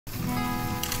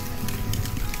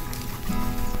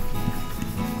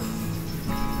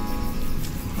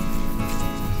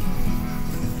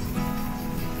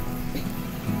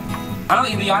Hello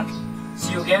everyone,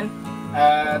 see you again.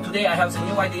 Today I have a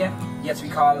new idea. Yes, we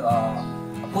call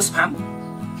a push pump.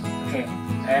 Okay,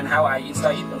 and how I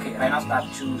install it. Okay, I now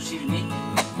start to see with me.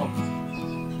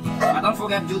 Don't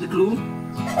forget to do the glue.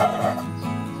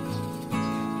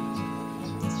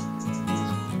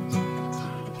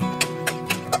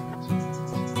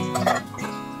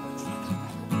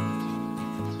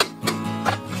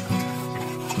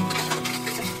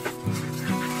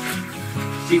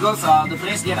 Because the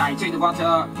place that I take the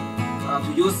water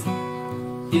to use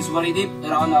is very deep,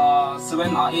 around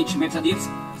 7 or 8 meters deep.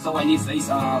 So I need this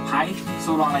pipe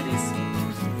so long like this.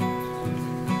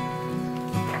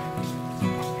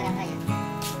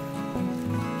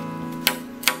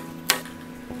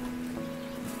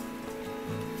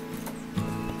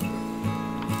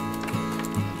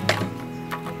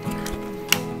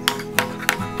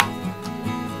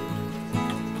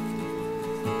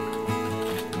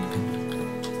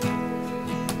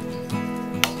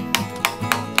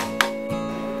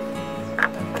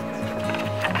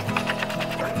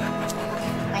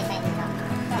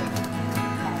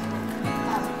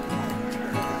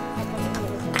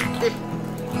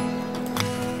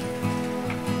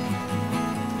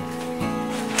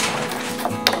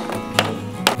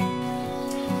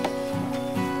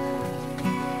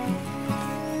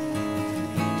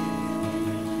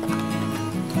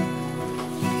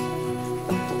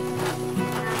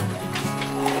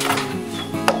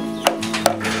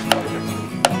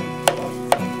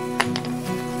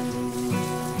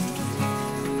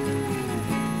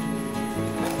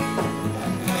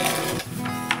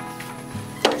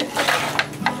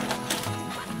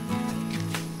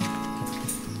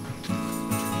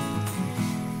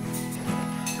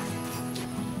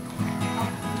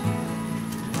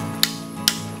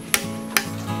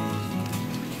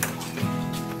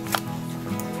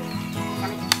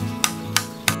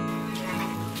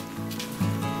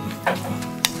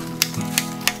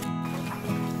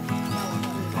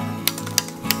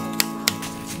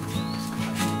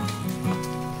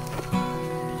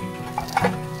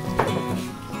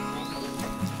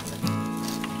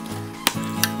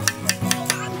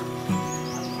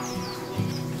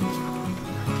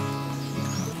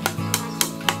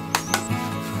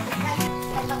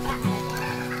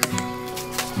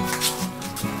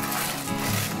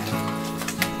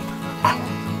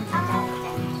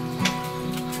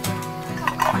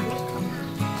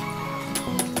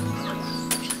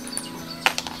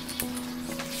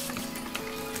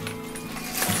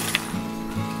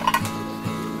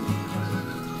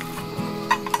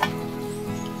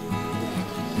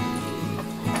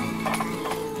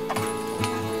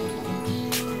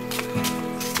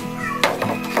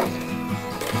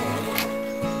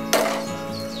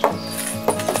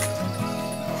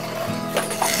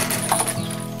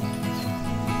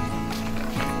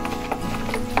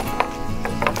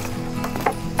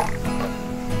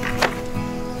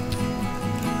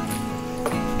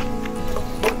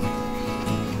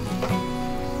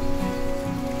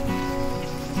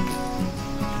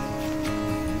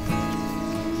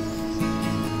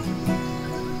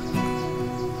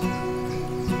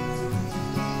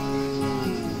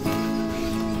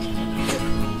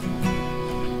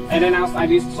 And then I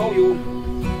will show you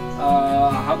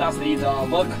how does it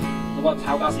work,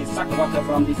 how does it suck the water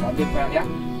from this deep well here.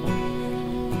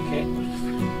 Okay,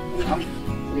 now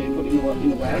we put in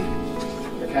the well.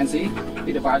 You can see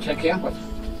with the valve check here. But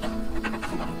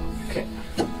okay,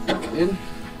 in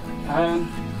and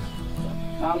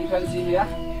now you can see here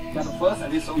that first I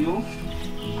will show you.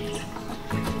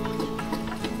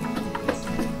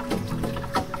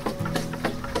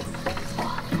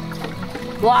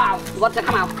 Wow, water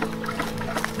come out.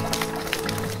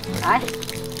 Right?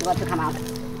 Water come out.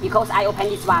 Because I open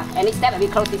this valve. Any step I will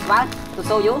close this valve to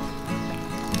show you.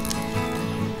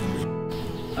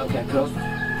 Okay, close.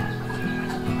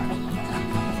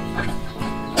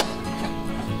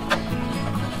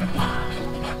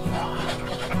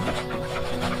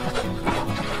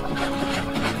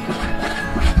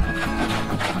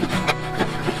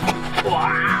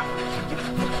 Wow.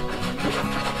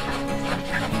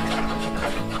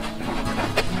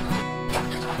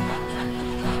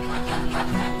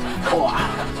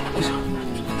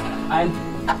 And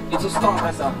it's a strong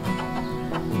pressure.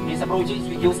 It's a project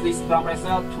we use this strong pressure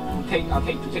to take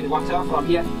the water from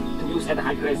here to use at the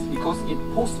high pressure because it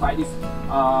pushed by this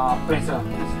pressure,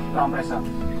 this strong pressure.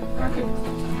 Okay.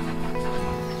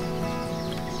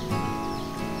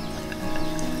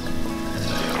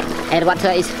 And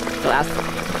water is to us.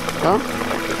 Go,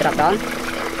 drop down.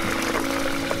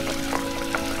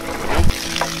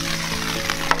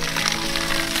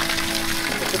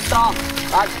 It's strong,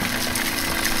 right?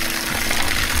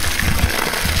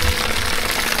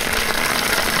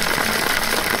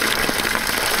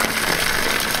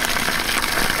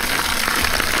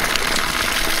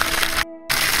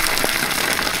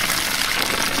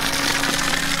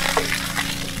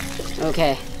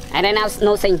 Okay. And then now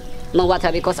no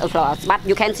water because of flour. But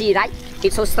you can see, right?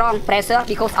 It's so strong pressure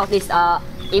because of this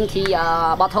empty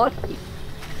bottle.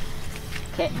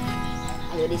 Okay.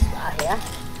 I do this here.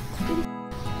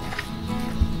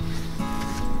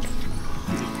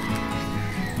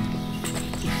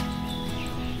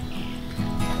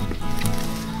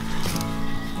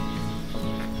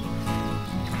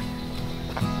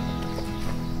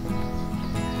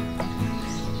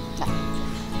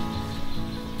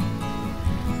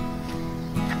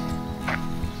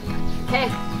 Okay,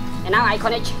 and now I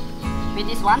connect with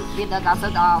this one with the Gasser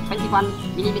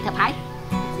 21mm pipe.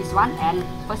 This one, and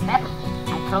first step,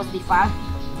 I close the valve.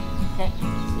 Okay,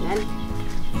 and then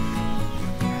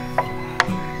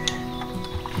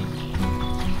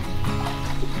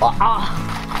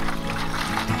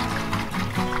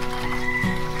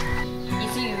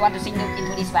easy. You want to sink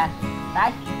into this valve,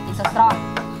 right? It's so strong.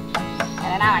 And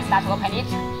then now I start to open it.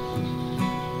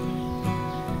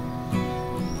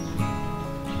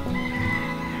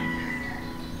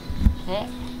 Okay.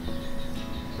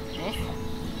 This.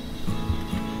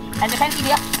 And you can see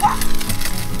here. Wow!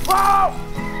 Wow!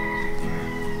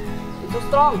 It's so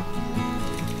strong.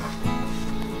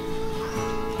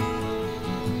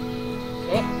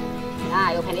 Okay. Now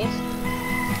I open it.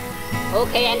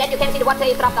 Okay, and then you can see the water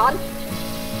is dropped on.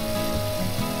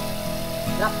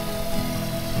 Drop.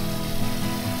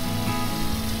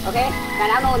 Okay.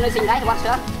 And now nothing, right?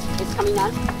 Water is coming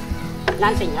on.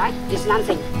 Nothing, right? It's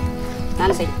nothing.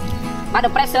 Nothing. But the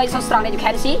pressure is so strong that you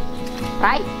can see,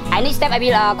 right? And next step I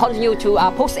will continue to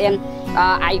push in.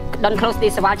 I don't close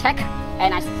this valve check,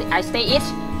 and I stay it.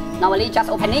 Normally just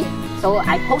opening, so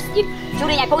I push it.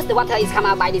 During I push, the water is come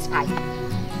out by this pipe.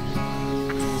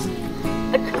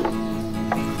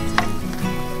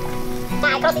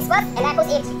 Now I close this first, and I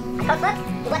push it. I close first,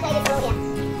 the water is flow here.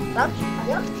 Close,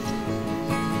 continue.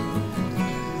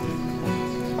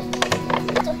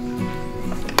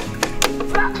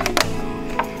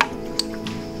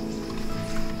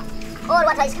 All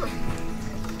water is coming.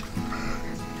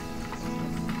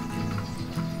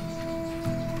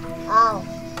 Oh,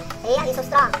 here is so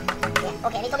strong. Yeah,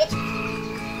 okay, little bit.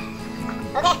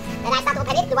 Okay, then I start to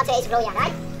open it. The water is flowing,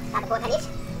 right? Start to open it,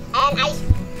 and I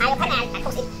open and I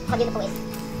push it. Continue to pull it.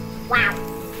 Wow.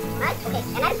 Right? Okay,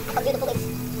 and then I continue to pull it.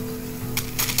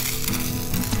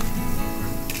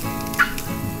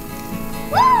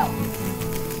 Woo!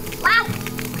 Wow!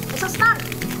 It's so strong.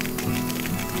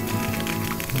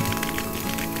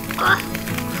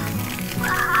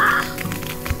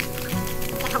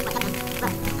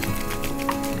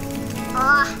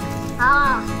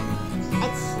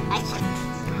 It's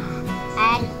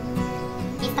and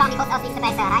it's strong because of this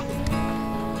pressure, right?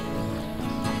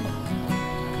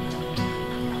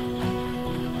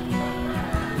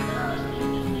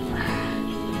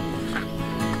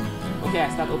 Okay, I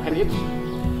start to open it.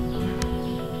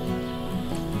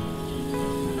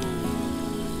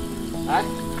 Right?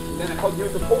 And then I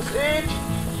continue to push it.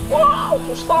 Wow,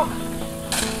 so strong.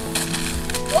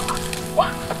 Wow,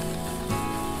 wow.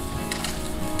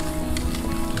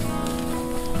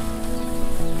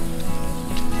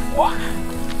 Wow.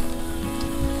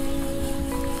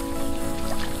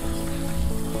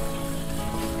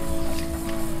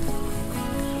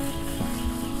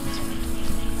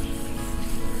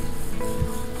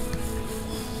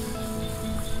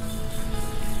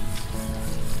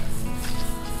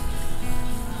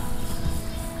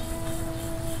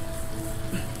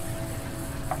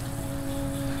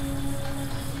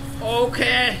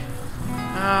 Okay.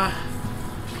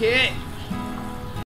 Okay.